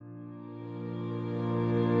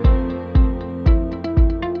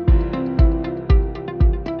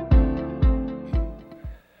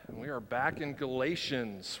back in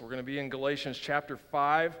Galatians. We're going to be in Galatians chapter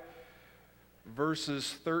 5,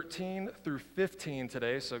 verses 13 through 15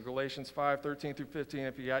 today. So Galatians 5, 13 through 15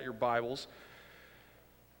 if you got your Bibles.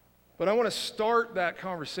 But I want to start that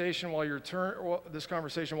conversation while you're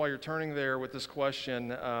turning there with this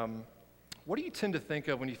question. What do you tend to think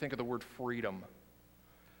of when you think of the word freedom?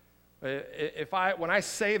 When I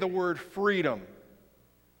say the word freedom,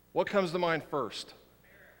 what comes to mind first?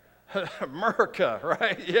 America,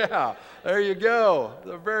 right? Yeah, there you go.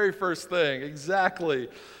 The very first thing, exactly.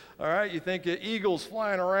 All right, you think of eagles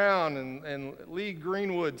flying around and Lee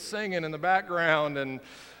Greenwood singing in the background, and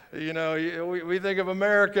you know, we think of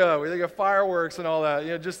America, we think of fireworks and all that.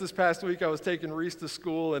 You know, just this past week I was taking Reese to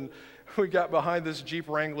school, and we got behind this Jeep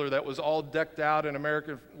Wrangler that was all decked out in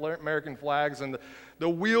American flags, and the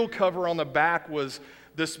wheel cover on the back was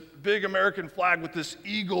this big American flag with this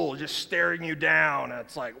eagle just staring you down. And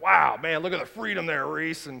it's like, wow, man, look at the freedom there,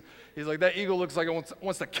 Reese. And he's like, that eagle looks like it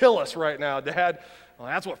wants to kill us right now, Dad. Well,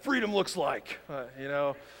 that's what freedom looks like, you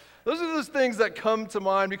know. Those are those things that come to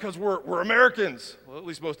mind because we're Americans. Well, at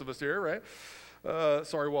least most of us here, right?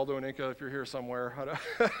 Sorry, Waldo and Inca, if you're here somewhere.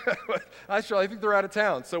 Actually, I think they're out of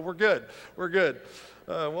town, so we're good. We're good.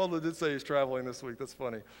 Waldo did say he's traveling this week. That's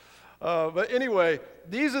funny. But anyway,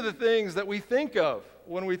 these are the things that we think of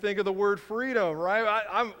when we think of the word freedom, right?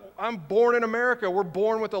 I'm born in America. We're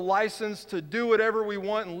born with a license to do whatever we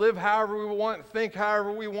want and live however we want and think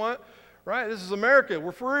however we want, right? This is America.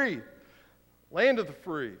 We're free. Land of the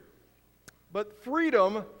free. But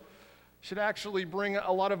freedom should actually bring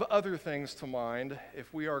a lot of other things to mind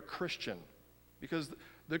if we are Christian. Because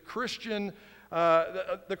the Christian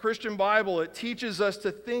Bible, it teaches us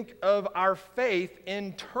to think of our faith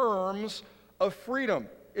in terms of freedom.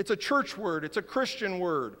 It's a church word. It's a Christian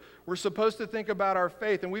word. We're supposed to think about our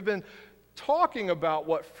faith. And we've been talking about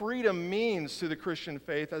what freedom means to the Christian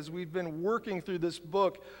faith as we've been working through this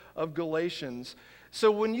book of Galatians.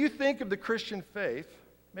 So when you think of the Christian faith,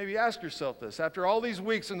 maybe ask yourself this. After all these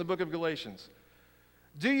weeks in the book of Galatians,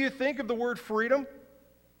 do you think of the word freedom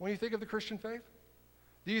when you think of the Christian faith?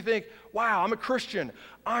 Do you think, wow, I'm a Christian,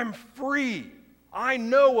 I'm free. I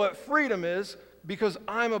know what freedom is because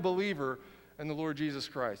I'm a believer in the Lord Jesus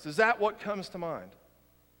Christ. Is that what comes to mind?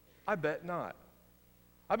 I bet not.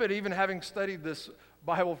 I bet even having studied this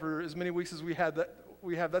Bible for as many weeks as we have,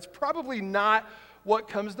 that's probably not what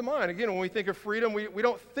comes to mind. Again, when we think of freedom, we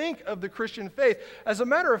don't think of the Christian faith. As a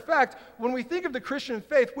matter of fact, when we think of the Christian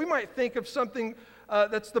faith, we might think of something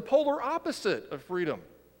that's the polar opposite of freedom.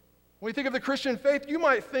 When we think of the Christian faith, you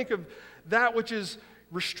might think of that which is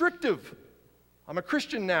restrictive. I'm a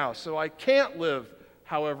Christian now, so I can't live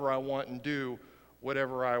however I want and do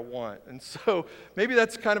whatever I want. And so maybe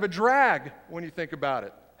that's kind of a drag when you think about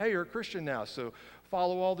it. Hey, you're a Christian now, so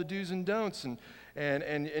follow all the do's and don'ts,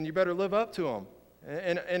 and you better live up to them.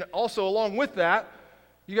 And also along with that,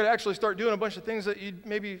 you got to actually start doing a bunch of things that you'd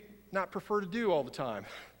maybe not prefer to do all the time.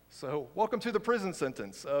 So welcome to the prison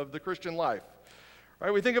sentence of the Christian life.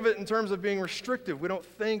 Right? We think of it in terms of being restrictive. We don't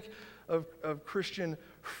think of Christian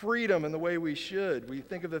freedom in the way we should. We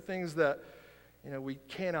think of the things that, we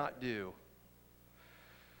cannot do.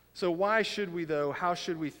 So why should we, though? How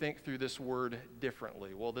should we think through this word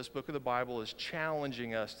differently? Well, this book of the Bible is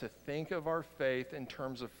challenging us to think of our faith in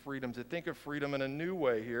terms of freedom, to think of freedom in a new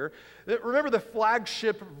way here. Remember the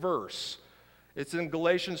flagship verse. It's in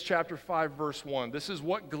Galatians chapter 5, verse 1. This is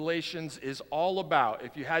what Galatians is all about.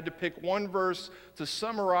 If you had to pick one verse to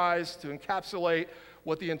summarize, to encapsulate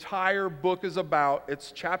what the entire book is about,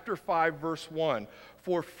 it's chapter 5, verse 1.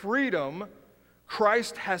 For freedom,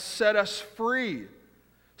 Christ has set us free.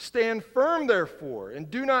 Stand firm, therefore, and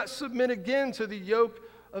do not submit again to the yoke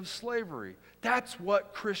of slavery. That's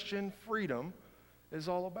what Christian freedom is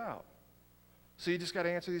all about. So you just got to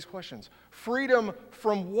answer these questions. Freedom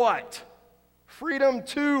from what? Freedom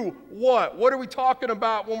to what? What are we talking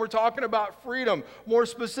about when we're talking about freedom? More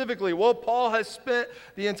specifically, well, Paul has spent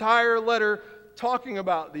the entire letter talking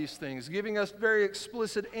about these things, giving us very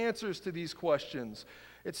explicit answers to these questions.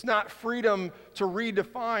 It's not freedom to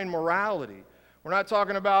redefine morality. We're not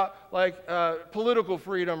talking about political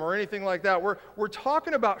freedom or anything like that. We're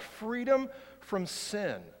talking about freedom from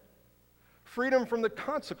sin. Freedom from the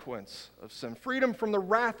consequence of sin. Freedom from the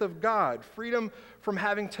wrath of God. Freedom from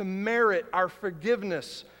having to merit our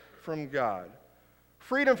forgiveness from God.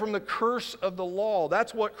 Freedom from the curse of the law.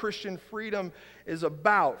 That's what Christian freedom is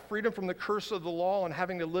about. Freedom from the curse of the law and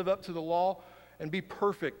having to live up to the law and be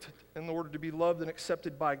perfect in order to be loved and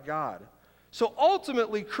accepted by God. So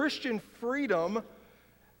ultimately, Christian freedom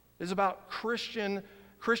is about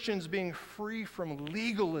Christians being free from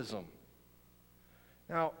legalism.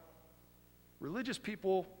 Now, religious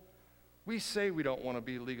people We say we don't want to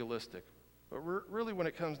be legalistic, but really when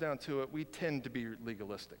it comes down to it, we tend to be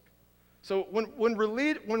legalistic. So when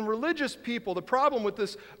religious people, the problem with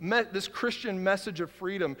this Christian message of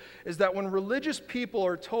freedom is that when religious people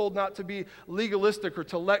are told not to be legalistic or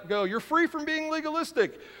to let go, you're free from being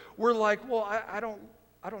legalistic. We're like, well, I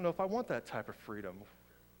don't know if I want that type of freedom.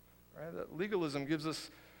 Right? That legalism gives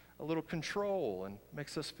us a little control and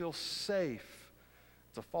makes us feel safe.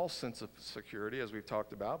 It's a false sense of security, as we've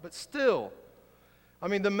talked about, but still, I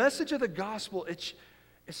mean, the message of the gospel, it's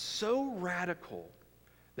so radical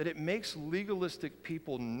that it makes legalistic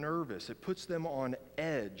people nervous. It puts them on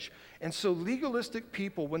edge. And so legalistic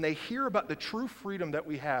people, when they hear about the true freedom that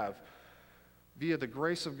we have via the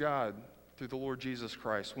grace of God through the Lord Jesus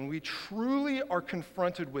Christ, when we truly are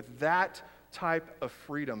confronted with that type of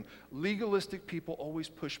freedom, legalistic people always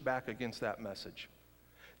push back against that message.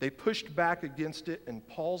 They pushed back against it in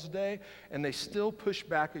Paul's day, and they still push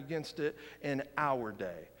back against it in our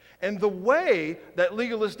day. And the way that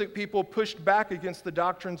legalistic people pushed back against the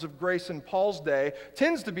doctrines of grace in Paul's day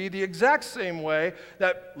tends to be the exact same way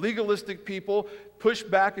that legalistic people push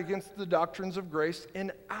back against the doctrines of grace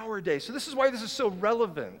in our day. So this is why this is so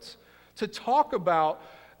relevant to talk about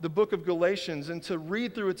the book of Galatians and to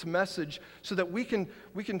read through its message so that we can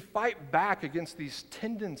fight back against these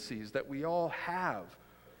tendencies that we all have.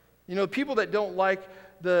 You know, people that don't like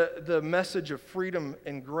the message of freedom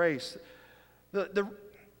and grace,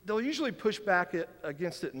 they'll usually push back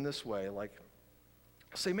against it in this way, like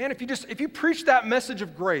say, man, if you preach that message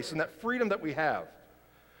of grace and that freedom that we have,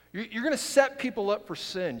 you're going to set people up for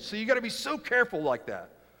sin. So you got to be so careful like that.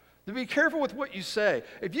 To be careful with what you say.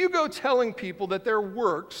 If you go telling people that their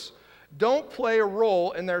works don't play a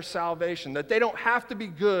role in their salvation, that they don't have to be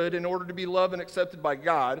good in order to be loved and accepted by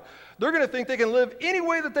God, they're going to think they can live any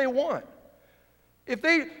way that they want. If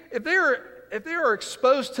they are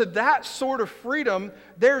exposed to that sort of freedom,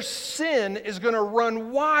 their sin is going to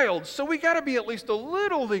run wild. So we got to be at least a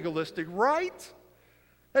little legalistic, right?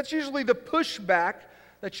 That's usually the pushback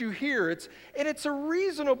that you hear. It's a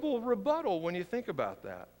reasonable rebuttal when you think about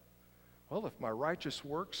that. Well, if my righteous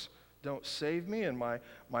works don't save me and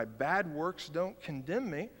my bad works don't condemn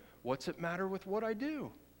me, what's it matter with what I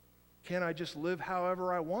do? Can't I just live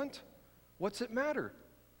however I want? What's it matter?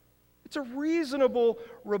 It's a reasonable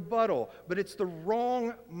rebuttal, but it's the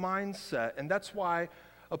wrong mindset, and that's why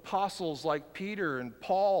apostles like Peter and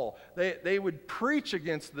Paul, they would preach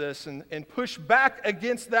against this and push back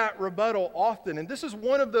against that rebuttal often. And this is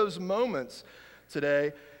one of those moments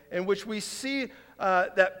today in which we see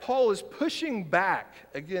that Paul is pushing back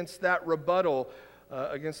against that rebuttal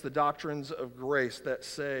against the doctrines of grace that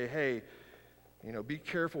say, hey, be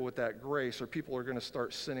careful with that grace or people are going to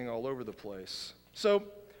start sinning all over the place. So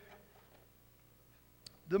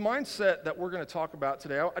the mindset that we're going to talk about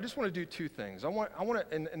today, I just want to do two things. I want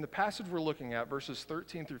to, in the passage we're looking at, verses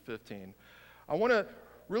 13 through 15, I want to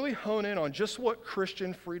really hone in on just what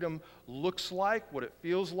Christian freedom looks like, what it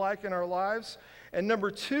feels like in our lives. And number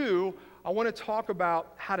two, I want to talk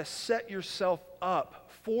about how to set yourself up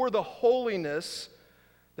for the holiness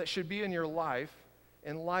that should be in your life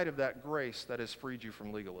in light of that grace that has freed you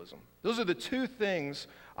from legalism. Those are the two things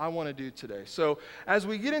I want to do today. So as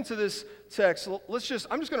we get into this text, I'm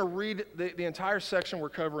just going to read the entire section we're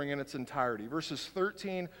covering in its entirety, verses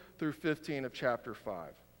 13 through 15 of chapter 5.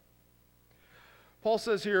 Paul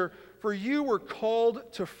says here, "For you were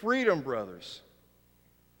called to freedom, brothers.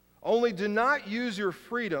 Only do not use your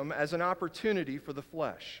freedom as an opportunity for the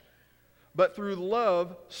flesh, but through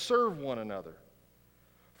love serve one another.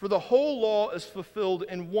 For the whole law is fulfilled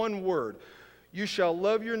in one word: you shall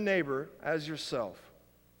love your neighbor as yourself.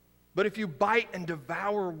 But if you bite and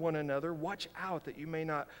devour one another, watch out that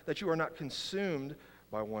you are not consumed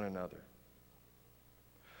by one another."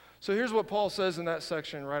 So here's what Paul says in that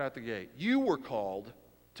section right out the gate. You were called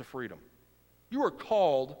to freedom. You were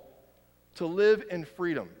called to live in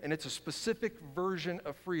freedom, and it's a specific version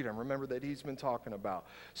of freedom, remember, that he's been talking about.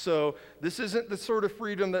 So this isn't the sort of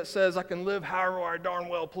freedom that says I can live however I darn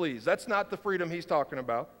well please. That's not the freedom he's talking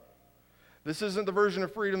about. This isn't the version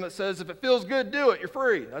of freedom that says if it feels good, do it, you're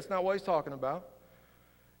free. That's not what he's talking about.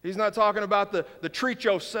 He's not talking about the treat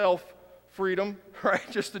yourself freedom, right?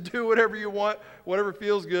 Just to do whatever you want, whatever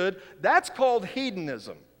feels good. That's called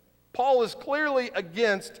hedonism. Paul is clearly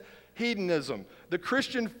against hedonism. The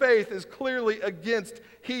Christian faith is clearly against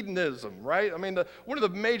hedonism, right? I mean, one of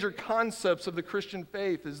the major concepts of the Christian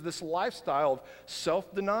faith is this lifestyle of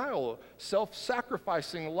self-denial,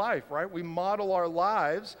 self-sacrificing life, right? We model our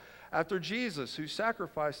lives after Jesus, who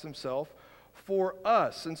sacrificed himself for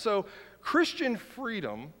us. And so Christian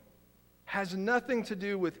freedom has nothing to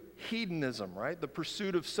do with hedonism, right? The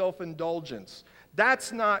pursuit of self-indulgence.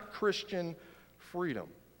 That's not Christian freedom.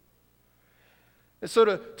 And so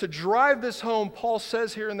to drive this home, Paul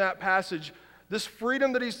says here in that passage, this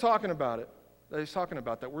freedom that he's talking about,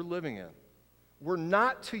 that we're living in, we're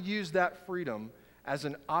not to use that freedom as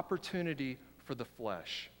an opportunity for the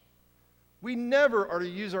flesh. We never are to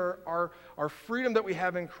use our freedom that we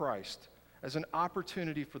have in Christ as an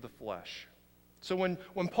opportunity for the flesh. So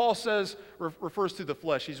when Paul refers to the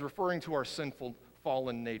flesh, he's referring to our sinful,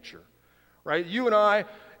 fallen nature, right? You and I,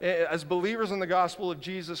 as believers in the gospel of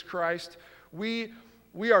Jesus Christ, we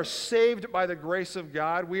are saved by the grace of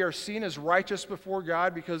God. We are seen as righteous before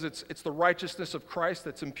God because it's the righteousness of Christ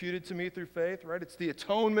that's imputed to me through faith, right? It's the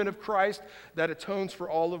atonement of Christ that atones for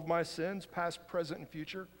all of my sins, past, present, and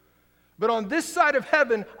future. But on this side of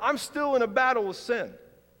heaven, I'm still in a battle with sin.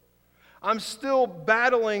 I'm still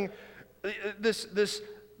battling this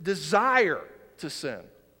desire to sin.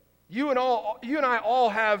 You and I all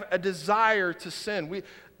have a desire to sin.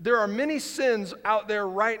 There are many sins out there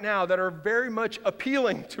right now that are very much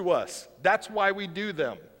appealing to us. That's why we do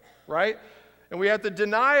them, right? And we have to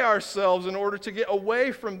deny ourselves in order to get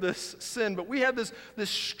away from this sin. But we have this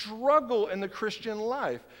struggle in the Christian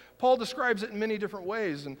life. Paul describes it in many different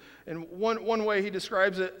ways. And one way he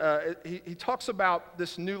describes it, he talks about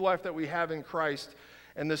this new life that we have in Christ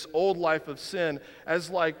and this old life of sin as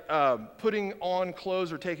like putting on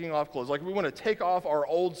clothes or taking off clothes. Like we want to take off our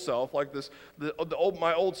old self, like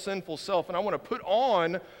my old sinful self, and I want to put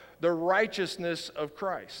on the righteousness of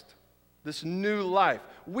Christ, this new life.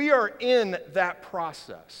 We are in that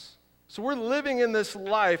process. So we're living in this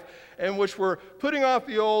life in which we're putting off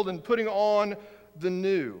the old and putting on the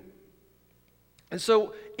new. And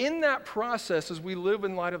so in that process, as we live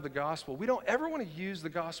in light of the gospel, we don't ever want to use the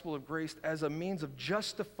gospel of grace as a means of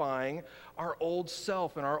justifying our old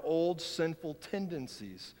self and our old sinful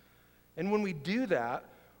tendencies. And when we do that,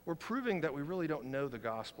 we're proving that we really don't know the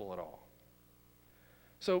gospel at all.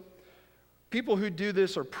 So people who do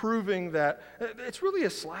this are proving that it's really a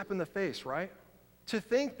slap in the face, right? To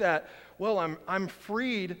think that, well, I'm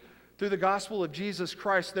freed through the gospel of Jesus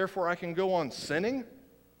Christ, therefore I can go on sinning.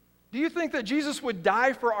 Do you think that Jesus would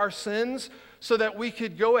die for our sins so that we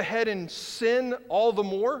could go ahead and sin all the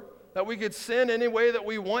more? That we could sin any way that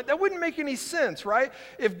we want? That wouldn't make any sense, right?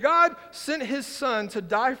 If God sent his son to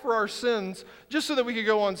die for our sins just so that we could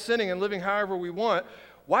go on sinning and living however we want,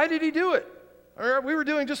 why did he do it? We were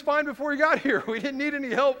doing just fine before he got here. We didn't need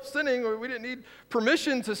any help sinning, or we didn't need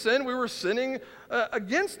permission to sin. We were sinning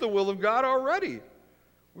against the will of God already.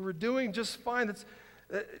 We were doing just fine.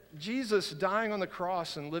 Jesus dying on the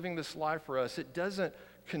cross and living this life for us, it doesn't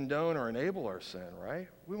condone or enable our sin, right?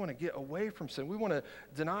 We want to get away from sin. We want to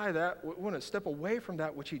deny that. We want to step away from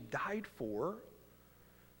that which he died for.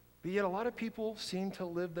 But yet a lot of people seem to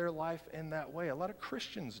live their life in that way. A lot of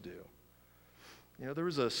Christians do. You know, there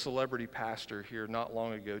was a celebrity pastor here not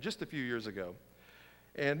long ago, just a few years ago.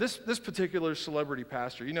 And this particular celebrity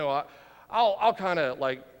pastor, you know, I'll kind of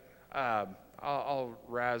like... I'll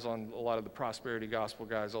razz on a lot of the prosperity gospel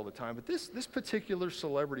guys all the time, but this particular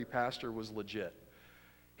celebrity pastor was legit.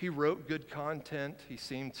 He wrote good content. He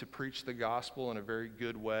seemed to preach the gospel in a very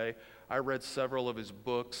good way. I read several of his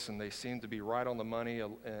books, and they seemed to be right on the money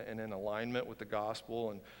and in alignment with the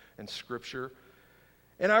gospel and Scripture.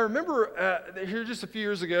 And I remember here just a few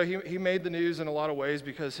years ago, he made the news in a lot of ways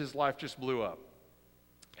because his life just blew up.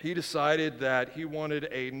 He decided that he wanted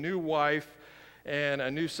a new wife and a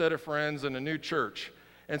new set of friends and a new church.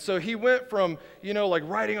 And so he went from, you know, like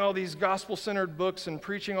writing all these gospel-centered books and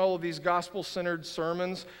preaching all of these gospel-centered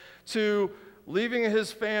sermons to leaving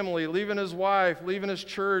his family, leaving his wife, leaving his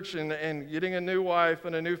church, and getting a new wife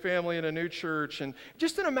and a new family and a new church, and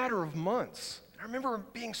just in a matter of months. I remember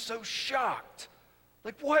being so shocked.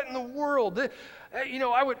 Like, what in the world? You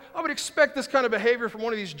know, I would expect this kind of behavior from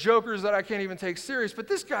one of these jokers that I can't even take serious, but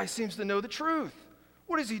this guy seems to know the truth.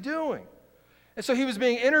 What is he doing? And so he was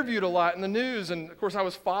being interviewed a lot in the news, and of course I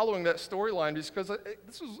was following that storyline just because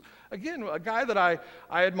this was, again, a guy that I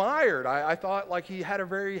admired. I thought like he had a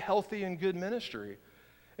very healthy and good ministry.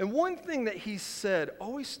 And one thing that he said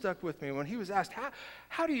always stuck with me when he was asked,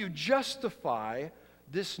 how do you justify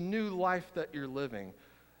this new life that you're living,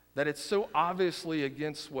 that it's so obviously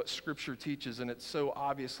against what Scripture teaches and it's so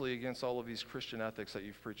obviously against all of these Christian ethics that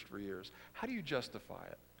you've preached for years? How do you justify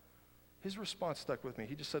it? His response stuck with me.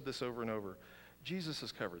 He just said this over and over. Jesus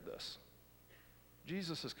has covered this.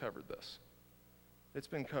 Jesus has covered this. It's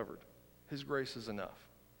been covered. His grace is enough.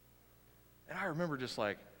 And I remember just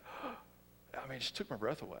like, it just took my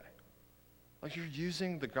breath away. Like, you're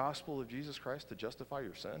using the gospel of Jesus Christ to justify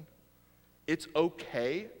your sin? It's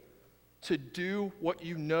okay to do what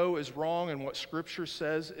you know is wrong and what Scripture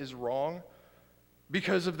says is wrong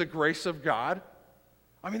because of the grace of God?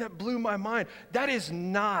 I mean, that blew my mind. That is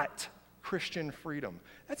not Christian freedom.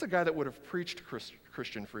 That's a guy that would have preached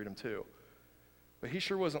Christian freedom too. But he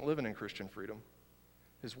sure wasn't living in Christian freedom.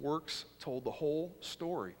 His works told the whole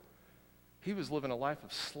story. He was living a life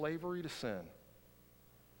of slavery to sin.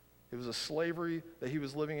 It was a slavery that he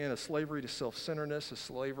was living in, a slavery to self-centeredness, a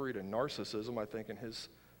slavery to narcissism, I think, in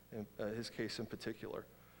his case in particular.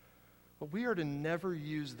 But we are to never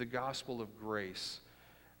use the gospel of grace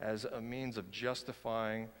as a means of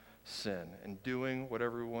justifying sin and doing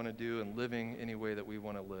whatever we want to do and living any way that we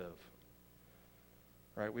want to live.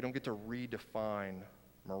 Right? We don't get to redefine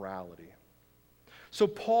morality. So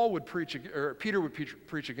Peter would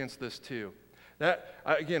preach against this too. That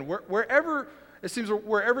again, wherever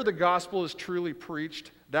the gospel is truly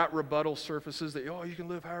preached, that rebuttal surfaces that, you can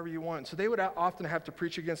live however you want. And so they would often have to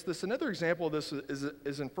preach against this. Another example of this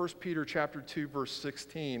is in 1 Peter chapter 2, verse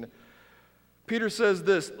 16. Peter says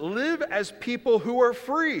this, live as people who are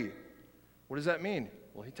free. What does that mean?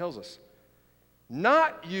 Well, he tells us,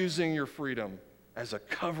 not using your freedom as a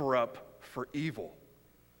cover-up for evil,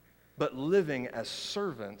 but living as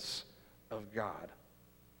servants of God.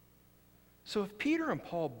 So if Peter and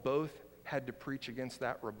Paul both had to preach against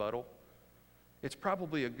that rebuttal, it's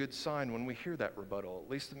probably a good sign when we hear that rebuttal.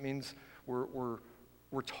 At least it means we're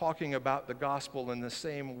talking about the gospel in the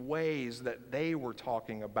same ways that they were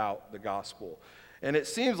talking about the gospel. And it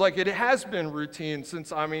seems like it has been routine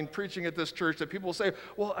since, preaching at this church that people say,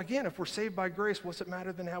 well, again, if we're saved by grace, what's it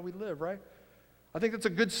matter than how we live, right? I think that's a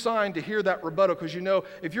good sign to hear that rebuttal because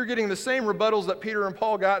if you're getting the same rebuttals that Peter and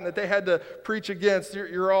Paul got and that they had to preach against,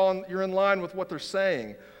 you're in line with what they're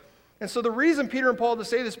saying. And so the reason Peter and Paul had to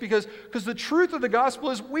say this because the truth of the gospel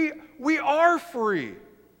is we are free,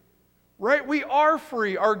 right? We are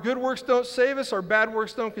free. Our good works don't save us. Our bad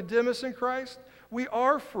works don't condemn us in Christ. We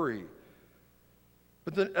are free.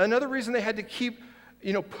 But another reason they had to keep,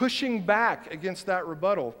 pushing back against that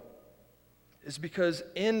rebuttal is because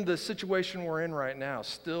in the situation we're in right now,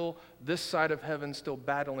 still this side of heaven, still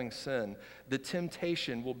battling sin, the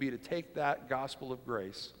temptation will be to take that gospel of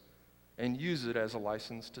grace and use it as a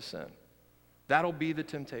license to sin. That'll be the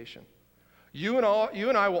temptation. You and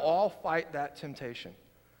I will all fight that temptation,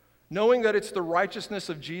 knowing that it's the righteousness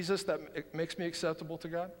of Jesus that makes me acceptable to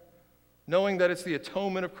God, knowing that it's the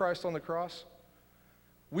atonement of Christ on the cross.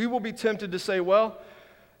 We will be tempted to say, well,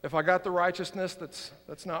 if I got the righteousness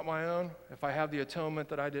that's not my own, if I have the atonement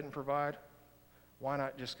that I didn't provide, why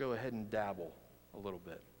not just go ahead and dabble a little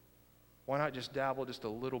bit? Why not just dabble just a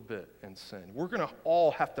little bit in sin? We're going to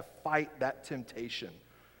all have to fight that temptation.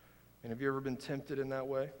 And have you ever been tempted in that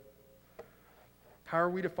way? How are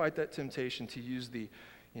we to fight that temptation to use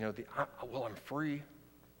I'm free,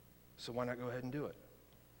 so why not go ahead and do it?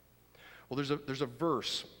 Well, there's a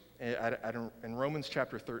verse in Romans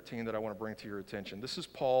chapter 13 that I want to bring to your attention. This is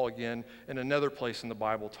Paul, again, in another place in the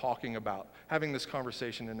Bible, talking about having this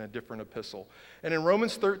conversation in a different epistle. And in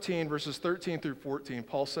Romans 13, verses 13 through 14,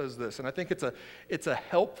 Paul says this, and I think it's a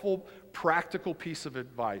helpful, practical piece of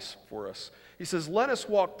advice for us. He says, let us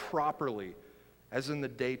walk properly as in the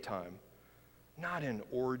daytime, not in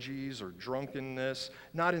orgies or drunkenness,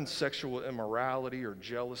 not in sexual immorality or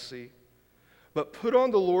jealousy, but put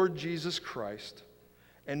on the Lord Jesus Christ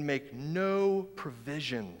and make no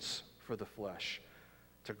provisions for the flesh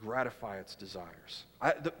to gratify its desires.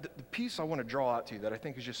 The piece I want to draw out to you that I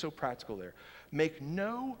think is just so practical there. Make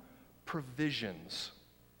no provisions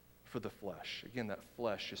for the flesh. Again, that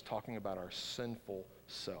flesh is talking about our sinful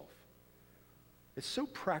self. It's so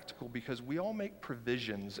practical because we all make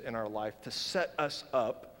provisions in our life to set us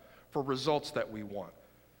up for results that we want.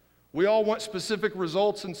 We all want specific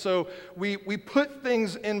results, and so we put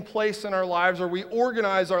things in place in our lives, or we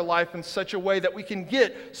organize our life in such a way that we can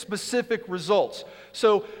get specific results.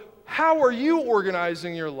 So how are you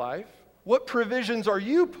organizing your life? What provisions are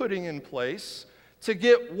you putting in place to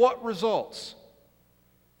get what results?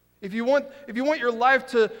 If you want your life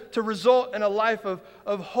to result in a life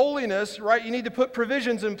of holiness, right, you need to put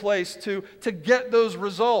provisions in place to get those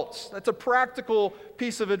results. That's a practical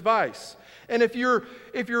piece of advice. And if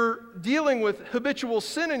you're dealing with habitual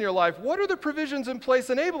sin in your life, what are the provisions in place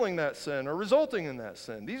enabling that sin or resulting in that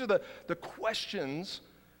sin? These are the questions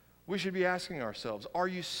we should be asking ourselves. Are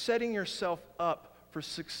you setting yourself up for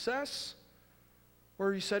success, or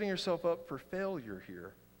are you setting yourself up for failure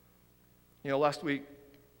here? Last week,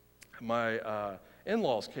 my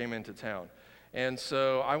in-laws came into town. And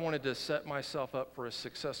so I wanted to set myself up for a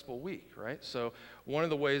successful week, right? So one of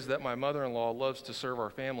the ways that my mother-in-law loves to serve our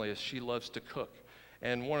family is she loves to cook.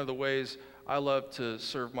 And one of the ways I love to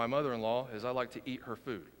serve my mother-in-law is I like to eat her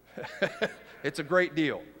food. It's a great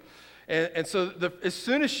deal. And so as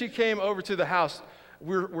soon as she came over to the house,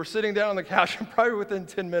 we're sitting down on the couch, and probably within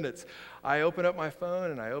 10 minutes, I open up my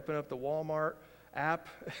phone and I open up the Walmart app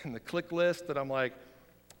and the click list, and I'm like,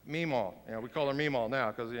 Meemaw. We call her Meemaw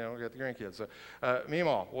now because, we got the grandkids. So,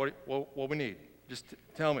 Meemaw, what we need? Just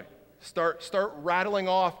tell me. Start rattling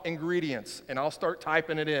off ingredients, and I'll start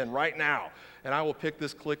typing it in right now, and I will pick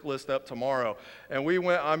this click list up tomorrow. And we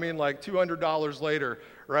went, like $200 later,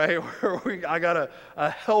 right? I got a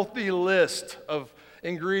healthy list of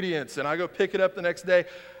ingredients, and I go pick it up the next day.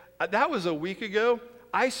 That was a week ago.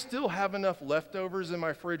 I still have enough leftovers in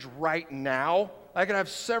my fridge right now. I could have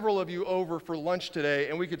several of you over for lunch today,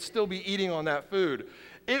 and we could still be eating on that food.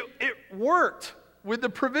 It worked. The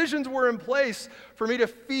provisions were in place for me to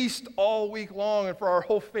feast all week long and for our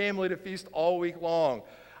whole family to feast all week long.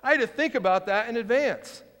 I had to think about that in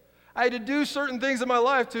advance. I had to do certain things in my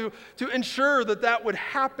life to ensure that would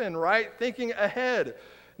happen, right? Thinking ahead.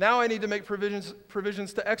 Now I need to make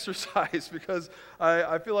provisions to exercise because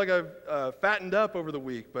I feel like I've fattened up over the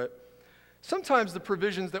week. But sometimes the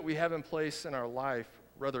provisions that we have in place in our life,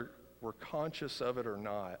 whether we're conscious of it or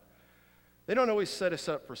not, they don't always set us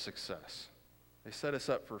up for success. They set us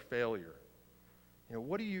up for failure.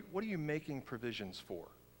 What are you making provisions for?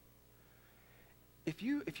 If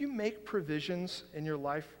you make provisions in your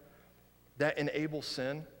life that enable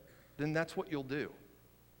sin, then that's what you'll do.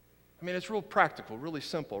 It's real practical, really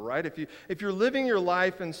simple, right? If you're living your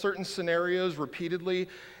life in certain scenarios repeatedly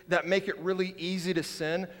that make it really easy to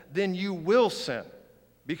sin, then you will sin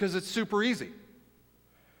because it's super easy.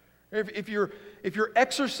 If you're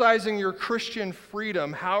exercising your Christian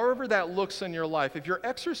freedom, however that looks in your life, if you're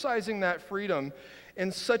exercising that freedom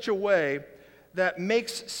in such a way that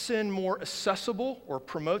makes sin more accessible or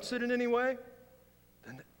promotes it in any way,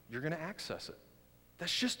 then you're going to access it.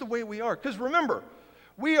 That's just the way we are. Because remember,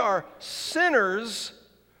 we are sinners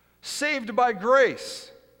saved by grace.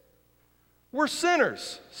 We're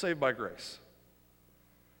sinners saved by grace.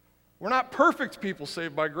 We're not perfect people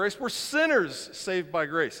saved by grace. We're sinners saved by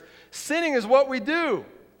grace. Sinning is what we do.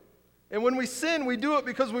 And when we sin, we do it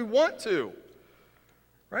because we want to.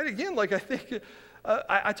 Right? Again, I think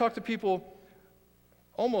I talk to people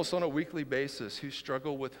almost on a weekly basis who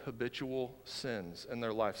struggle with habitual sins in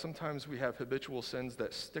their life. Sometimes we have habitual sins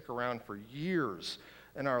that stick around for years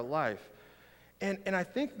in our life. And I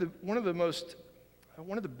think one of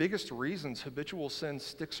the biggest reasons habitual sin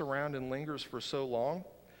sticks around and lingers for so long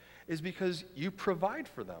is because you provide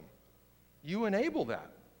for them. You enable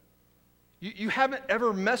that. You haven't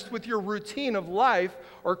ever messed with your routine of life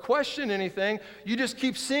or questioned anything. You just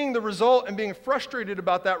keep seeing the result and being frustrated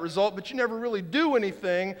about that result, but you never really do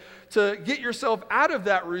anything to get yourself out of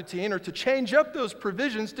that routine or to change up those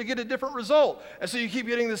provisions to get a different result. And so you keep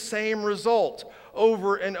getting the same result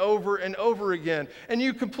over and over and over again. And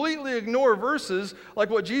you completely ignore verses like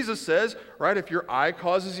what Jesus says, right? If your eye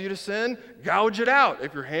causes you to sin, gouge it out.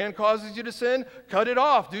 If your hand causes you to sin, cut it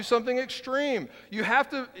off. Do something extreme. You have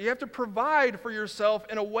to provide for yourself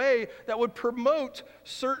in a way that would promote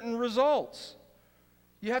certain results.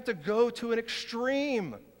 You have to go to an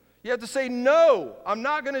extreme. You have to say, no, I'm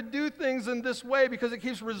not going to do things in this way because it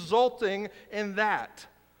keeps resulting in that.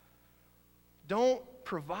 Don't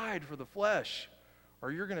provide for the flesh,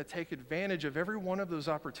 or you're going to take advantage of every one of those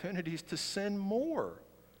opportunities to sin more.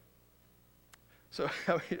 So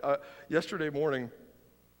yesterday morning,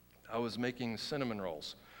 I was making cinnamon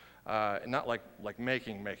rolls. Not like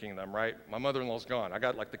making them, right? My mother-in-law's gone. I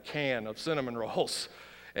got the can of cinnamon rolls,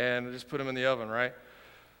 and I just put them in the oven, right?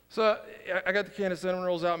 So I got the can of cinnamon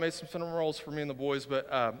rolls out, made some cinnamon rolls for me and the boys, but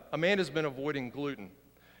Amanda's been avoiding gluten,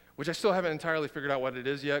 which I still haven't entirely figured out what it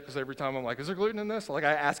is yet, because every time I'm like, is there gluten in this? I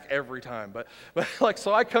ask every time. But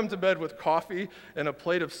so I come to bed with coffee and a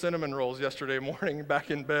plate of cinnamon rolls yesterday morning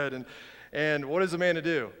back in bed, and what does Amanda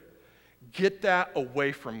do? Get that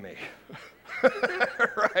away from me.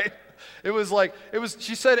 Right?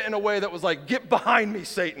 She said it in a way that was like, get behind me,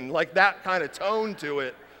 Satan, like that kind of tone to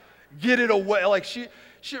it. Get it away. She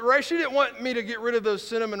didn't want me to get rid of those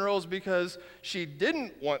cinnamon rolls because she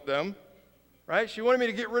didn't want them, right? She wanted me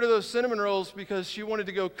to get rid of those cinnamon rolls because she wanted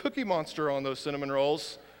to go Cookie Monster on those cinnamon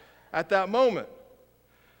rolls at that moment.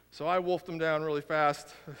 So I wolfed them down really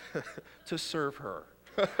fast to serve her.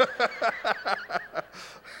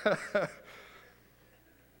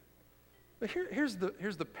 But here's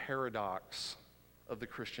the paradox of the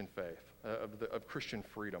Christian faith, of Christian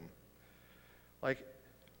freedom.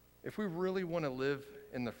 If we really want to live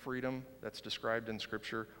in the freedom that's described in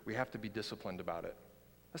Scripture, we have to be disciplined about it.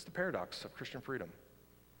 That's the paradox of Christian freedom.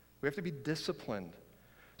 We have to be disciplined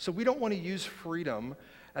So we don't want to use freedom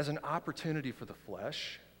as an opportunity for the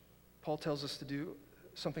flesh. Paul tells us to do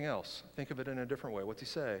something else. Think of it in a different way. What's he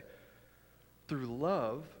say? Through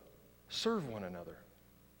love, serve one another.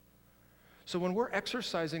 So when we're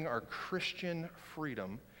exercising our Christian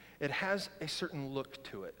freedom, it has a certain look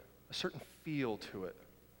to it, a certain feel to it.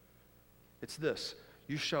 It's this: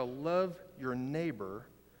 you shall love your neighbor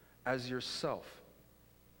as yourself.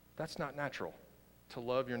 That's not natural. To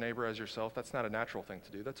love your neighbor as yourself, that's not a natural thing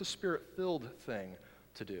to do. That's a spirit-filled thing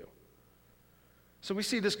to do. So we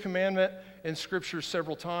see this commandment in Scripture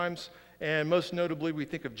several times, and most notably we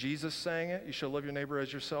think of Jesus saying it, you shall love your neighbor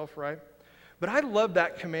as yourself, right? But I love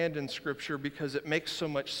that command in Scripture because it makes so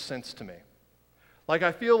much sense to me. Like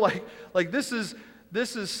I feel like this is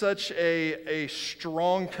such a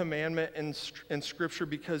strong commandment in Scripture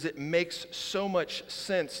because it makes so much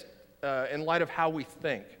sense in light of how we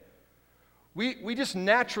think. We just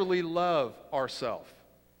naturally love ourselves.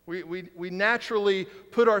 We naturally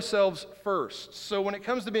put ourselves first. So when it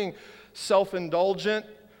comes to being self-indulgent,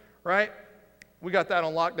 right, we got that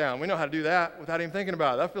on lockdown. We know how to do that without even thinking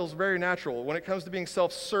about it. That feels very natural. When it comes to being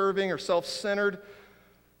self-serving or self-centered,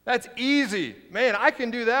 that's easy. Man, I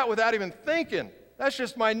can do that without even thinking. That's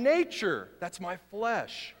just my nature. That's my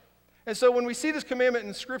flesh. And so when we see this commandment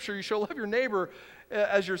in Scripture, you shall love your neighbor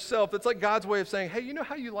as yourself, that's like God's way of saying, hey, you know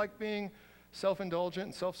how you like being self-indulgent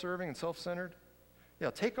and self-serving and self-centered? Yeah,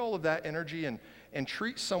 take all of that energy and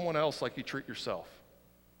treat someone else like you treat yourself.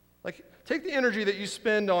 Like, take the energy that you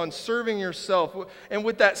spend on serving yourself, and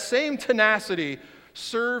with that same tenacity,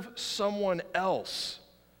 serve someone else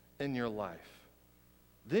in your life.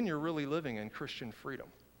 Then you're really living in Christian freedom.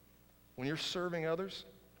 When you're serving others,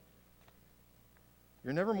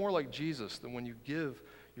 you're never more like Jesus than when you give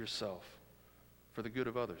yourself for the good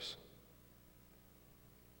of others.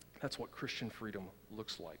 That's what Christian freedom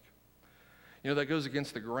looks like. You know, that goes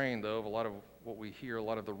against the grain, though, of a lot of what we hear, a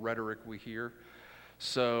lot of the rhetoric we hear.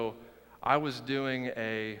 So I was doing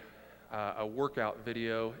a workout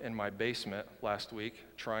video in my basement last week,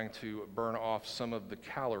 trying to burn off some of the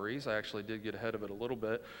calories. I actually did get ahead of it a little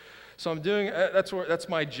bit. So I'm doing, that's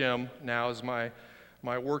my gym now, is my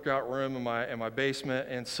workout room in my basement.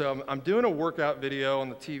 And so I'm doing a workout video on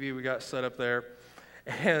the TV we got set up there.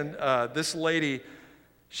 And this lady,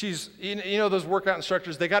 she's, you know, those workout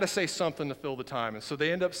instructors, they got to say something to fill the time. And so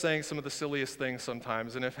they end up saying some of the silliest things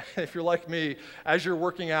sometimes. And if you're like me, as you're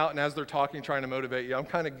working out and as they're talking, trying to motivate you, I'm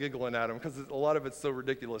kind of giggling at them because a lot of it's so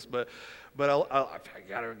ridiculous. But I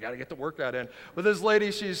gotta get the workout in. But this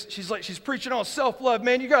lady, she's preaching on self-love.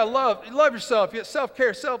 Man, you got to love yourself. You got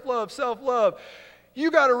self-care, self-love. You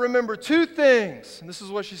got to remember two things. And this is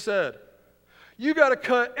what she said. You got to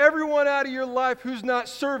cut everyone out of your life who's not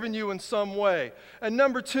serving you in some way. And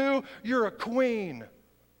number two, you're a queen.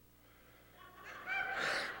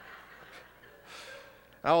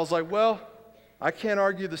 I was like, well, I can't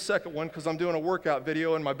argue the second one because I'm doing a workout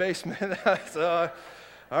video in my basement. So,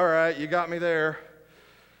 all right, you got me there.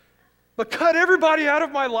 But cut everybody out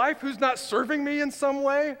of my life who's not serving me in some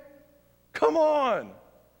way? Come on.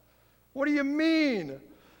 What do you mean?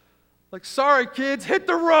 Like, sorry, kids, hit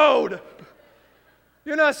the road.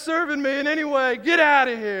 You're not serving me in any way. Get out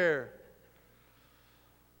of here.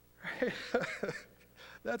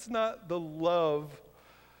 That's not the love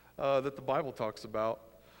that the Bible talks about.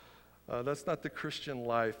 That's not the Christian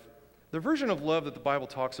life. The version of love that the Bible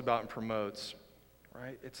talks about and promotes,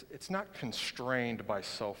 right? It's not constrained by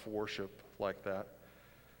self-worship like that.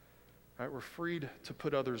 Right? We're freed to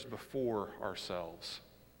put others before ourselves.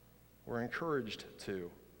 We're encouraged to,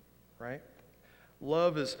 right?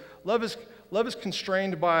 Love is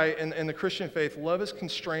constrained by, in the Christian faith, love is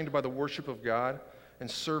constrained by the worship of God and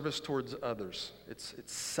service towards others. It's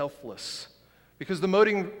selfless. Because the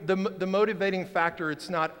motivating factor,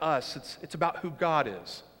 it's not us, it's about who God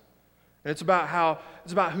is. And it's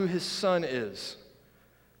about who his Son is.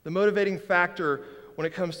 The motivating factor when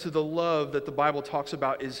it comes to the love that the Bible talks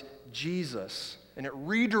about is Jesus. And it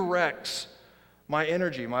redirects my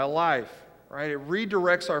energy, my life. Right? It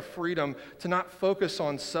redirects our freedom to not focus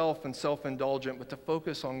on self and self-indulgent, but to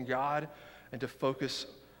focus on God and to focus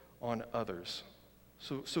on others.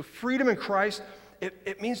 So freedom in Christ,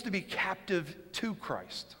 it means to be captive to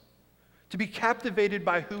Christ, to be captivated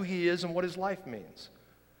by who he is and what his life means,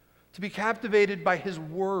 to be captivated by his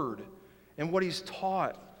word and what he's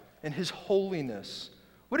taught and his holiness.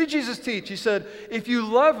 What did Jesus teach? He said, if you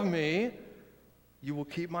love me, you will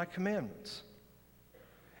keep my commandments.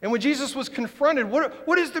 And when Jesus was confronted,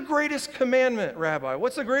 what is the greatest commandment, Rabbi?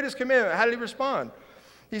 What's the greatest commandment? How did he respond?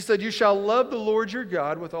 He said, you shall love the Lord your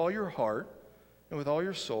God with all your heart and with all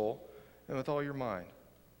your soul and with all your mind.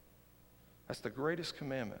 That's the greatest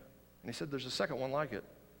commandment. And he said there's a second one like it.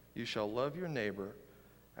 You shall love your neighbor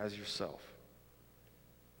as yourself.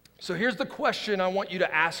 So here's the question I want you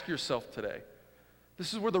to ask yourself today.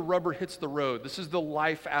 This is where the rubber hits the road. This is the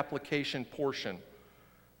life application portion.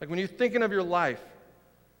 Like when you're thinking of your life,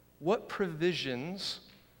 what provisions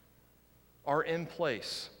are in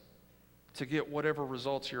place to get whatever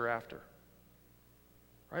results you're after?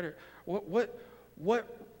 Right?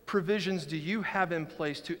 What provisions do you have in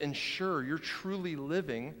place to ensure you're truly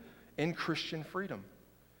living in Christian freedom?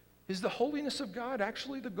 Is the holiness of God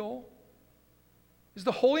actually the goal? Is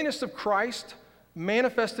the holiness of Christ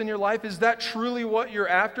manifest in your life? Is that truly what you're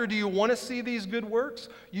after? Do you want to see these good works?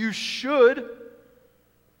 You should.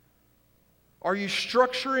 Are you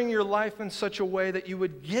structuring your life in such a way that you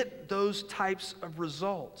would get those types of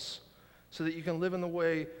results so that you can live in the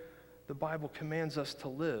way the Bible commands us to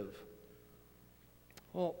live?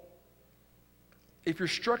 Well, if you're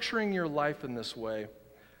structuring your life in this way,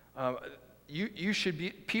 you should be,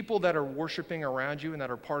 people that are worshiping around you and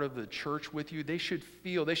that are part of the church with you, they should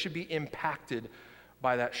be impacted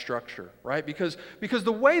by that structure, right? Because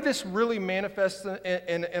the way this really manifests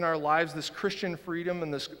in our lives, this Christian freedom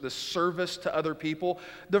and this service to other people,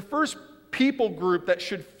 the first people group that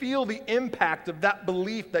should feel the impact of that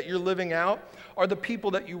belief that you're living out are the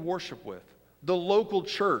people that you worship with, the local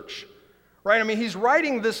church, right? I mean, he's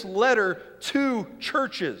writing this letter to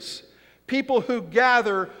churches, people who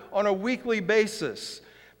gather on a weekly basis.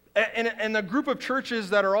 And a group of churches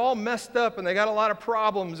that are all messed up and they got a lot of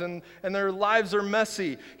problems and their lives are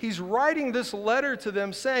messy. He's writing this letter to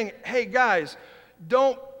them saying, hey guys,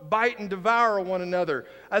 don't bite and devour one another.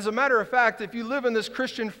 As a matter of fact, if you live in this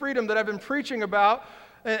Christian freedom that I've been preaching about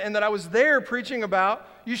and that I was there preaching about,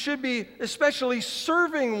 you should be especially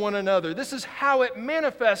serving one another. This is how it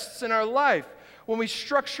manifests in our life. When we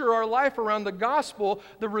structure our life around the gospel,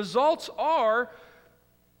 the results are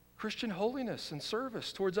Christian holiness and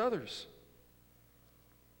service towards others.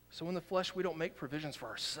 So in the flesh, we don't make provisions for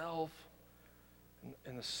ourselves.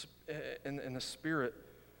 In the spirit,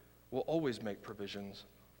 we'll always make provisions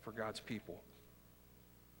for God's people.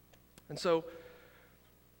 And so,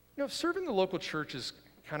 if serving the local church is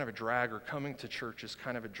kind of a drag or coming to church is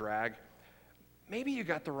kind of a drag, maybe you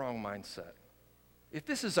got the wrong mindset. If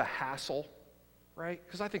this is a hassle, right?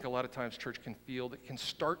 Because I think a lot of times church can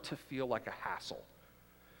start to feel like a hassle.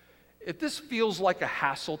 If this feels like a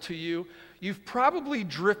hassle to you, you've probably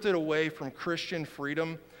drifted away from Christian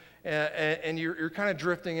freedom and you're kind of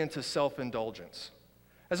drifting into self-indulgence.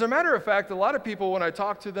 As a matter of fact, a lot of people, when I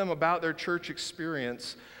talk to them about their church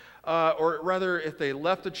experience, or rather if they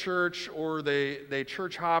left the church or they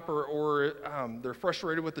church hop or they're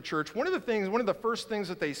frustrated with the church, one of the first things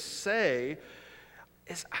that they say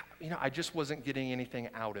is, I just wasn't getting anything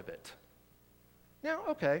out of it. Now,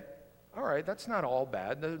 okay. All right, that's not all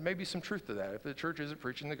bad. There may be some truth to that. If the church isn't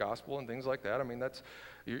preaching the gospel and things like that,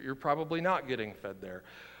 you're probably not getting fed there.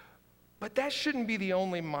 But that shouldn't be the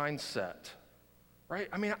only mindset, right?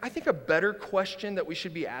 I think a better question that we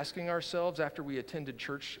should be asking ourselves after we attended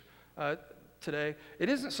church today, it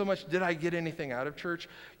isn't so much, did I get anything out of church?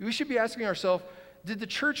 We should be asking ourselves, did the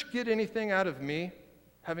church get anything out of me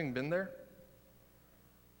having been there?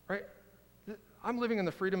 Right? I'm living in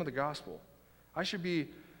the freedom of the gospel. I should be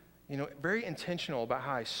very intentional about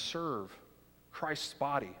how I serve Christ's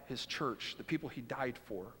body, his church, the people he died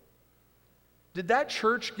for. Did that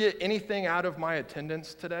church get anything out of my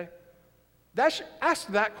attendance today? Ask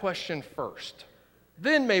that question first.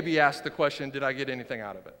 Then maybe ask the question, did I get anything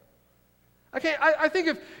out of it? I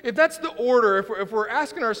think if that's the order, if we're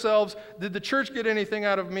asking ourselves, did the church get anything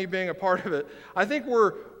out of me being a part of it? I think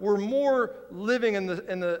we're more living in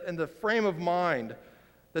the frame of mind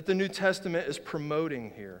that the New Testament is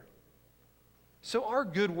promoting here. So our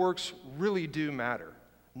good works really do matter.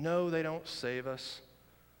 No, they don't save us.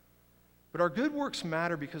 But our good works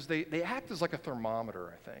matter because they act as like a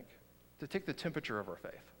thermometer, I think, to take the temperature of our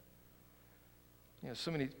faith. So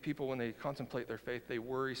many people, when they contemplate their faith, they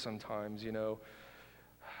worry sometimes,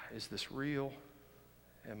 is this real?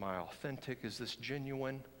 Am I authentic? Is this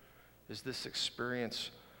genuine? Is this experience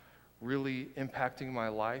really impacting my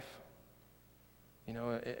life?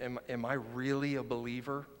 Am I really a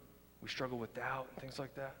believer? We struggle with doubt and things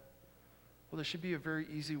like that. Well, there should be a very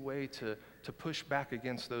easy way to push back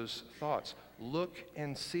against those thoughts. Look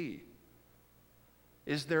and see.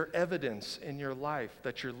 Is there evidence in your life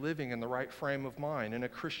that you're living in the right frame of mind, in a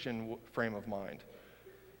Christian frame of mind?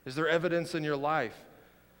 Is there evidence in your life?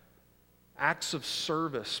 Acts of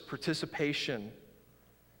service, participation.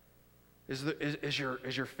 Is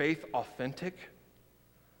your faith authentic?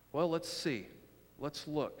 Well, let's see. Let's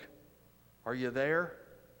look. Are you there?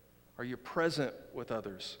 Are you present with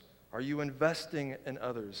others? Are you investing in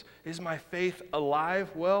others? Is my faith alive?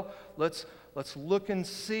 Well, let's look and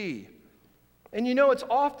see. And it's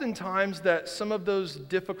oftentimes that some of those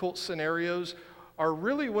difficult scenarios are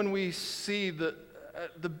really when we see the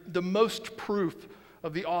most proof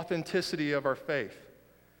of the authenticity of our faith.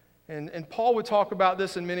 And Paul would talk about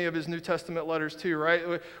this in many of his New Testament letters too, right?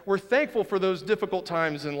 We're thankful for those difficult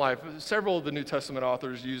times in life. Several of the New Testament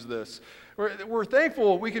authors use this. We're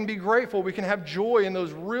thankful, we can be grateful, we can have joy in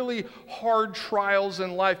those really hard trials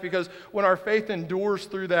in life, because when our faith endures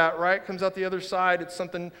through that, right, comes out the other side, it's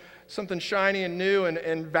something shiny and new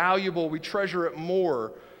and valuable. We treasure it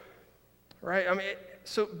more, right?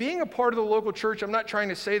 So being a part of the local church, I'm not trying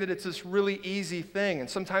to say that it's this really easy thing, and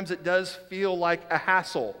sometimes it does feel like a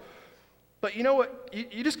hassle. But you know what?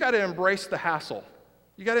 You just got to embrace the hassle.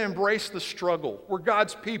 You got to embrace the struggle. We're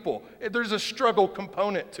God's people. There's a struggle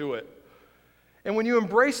component to it. And when you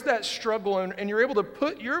embrace that struggle and you're able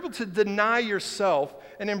to deny yourself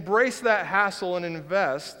and embrace that hassle and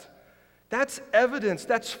invest, that's evidence,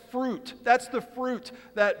 that's fruit. That's the fruit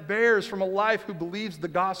that bears from a life who believes the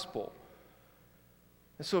gospel.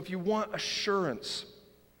 And so if you want assurance,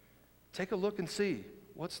 take a look and see,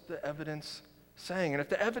 what's the evidence saying? And if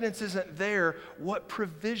the evidence isn't there, what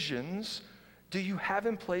provisions do you have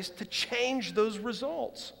in place to change those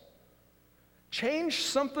results? Change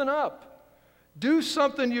something up. Do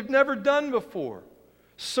something you've never done before.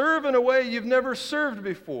 Serve in a way you've never served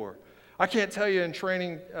before. I can't tell you, in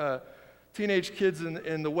training teenage kids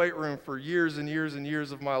in the weight room for years and years and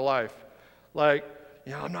years of my life,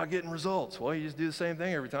 I'm not getting results. Well, you just do the same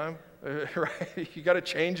thing every time, right? You got to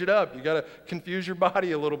change it up. You got to confuse your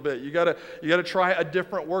body a little bit. You got to try a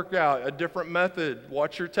different workout, a different method.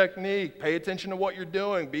 Watch your technique. Pay attention to what you're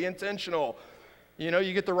doing. Be intentional.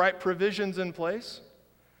 You get the right provisions in place,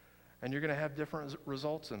 and you're going to have different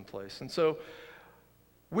results in place. And so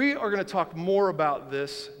we are going to talk more about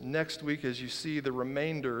this next week as you see the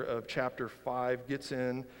remainder of chapter 5 gets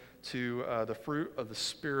into the fruit of the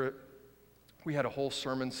Spirit. We had a whole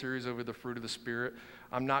sermon series over the fruit of the Spirit.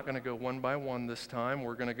 I'm not going to go one by one this time.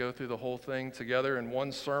 We're going to go through the whole thing together in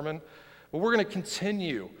one sermon. But we're going to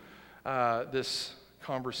continue this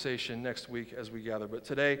conversation next week as we gather. But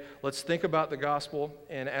today, let's think about the gospel.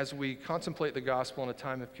 And as we contemplate the gospel in a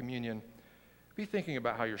time of communion, be thinking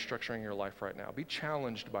about how you're structuring your life right now. Be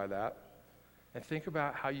challenged by that. And think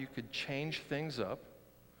about how you could change things up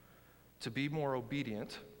to be more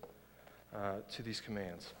obedient to these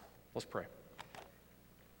commands. Let's pray.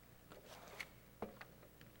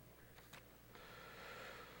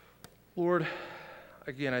 Lord,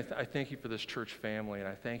 again, I thank you for this church family, and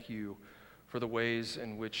I thank you for the ways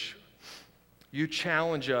in which you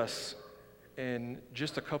challenge us in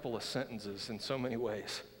just a couple of sentences in so many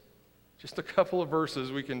ways. Just a couple of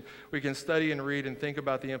verses we can study and read and think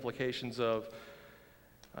about the implications of,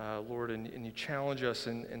 Lord, and you challenge us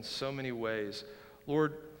in so many ways.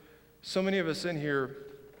 Lord, so many of us in here,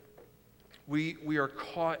 we are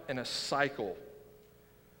caught in a cycle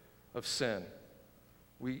of sin.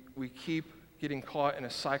 We keep getting caught in a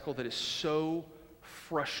cycle that is so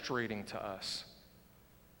frustrating to us.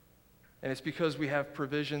 And it's because we have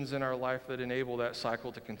provisions in our life that enable that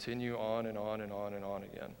cycle to continue on and on and on and on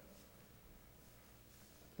again.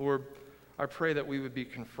 Lord, I pray that we would be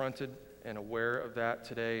confronted and aware of that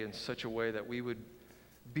today in such a way that we would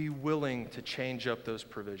be willing to change up those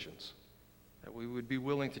provisions, that we would be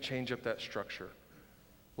willing to change up that structure.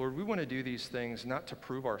 Lord, we want to do these things not to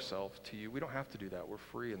prove ourselves to you. We don't have to do that. We're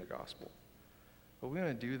free in the gospel. But we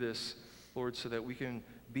want to do this, Lord, so that we can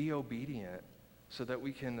be obedient, so that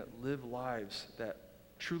we can live lives that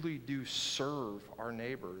truly do serve our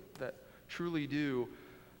neighbor, that truly do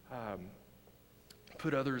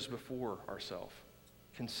put others before ourselves,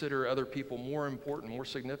 consider other people more important, more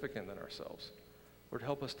significant than ourselves. Lord,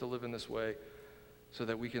 help us to live in this way so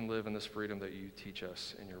that we can live in this freedom that you teach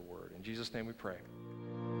us in your word. In Jesus' name we pray.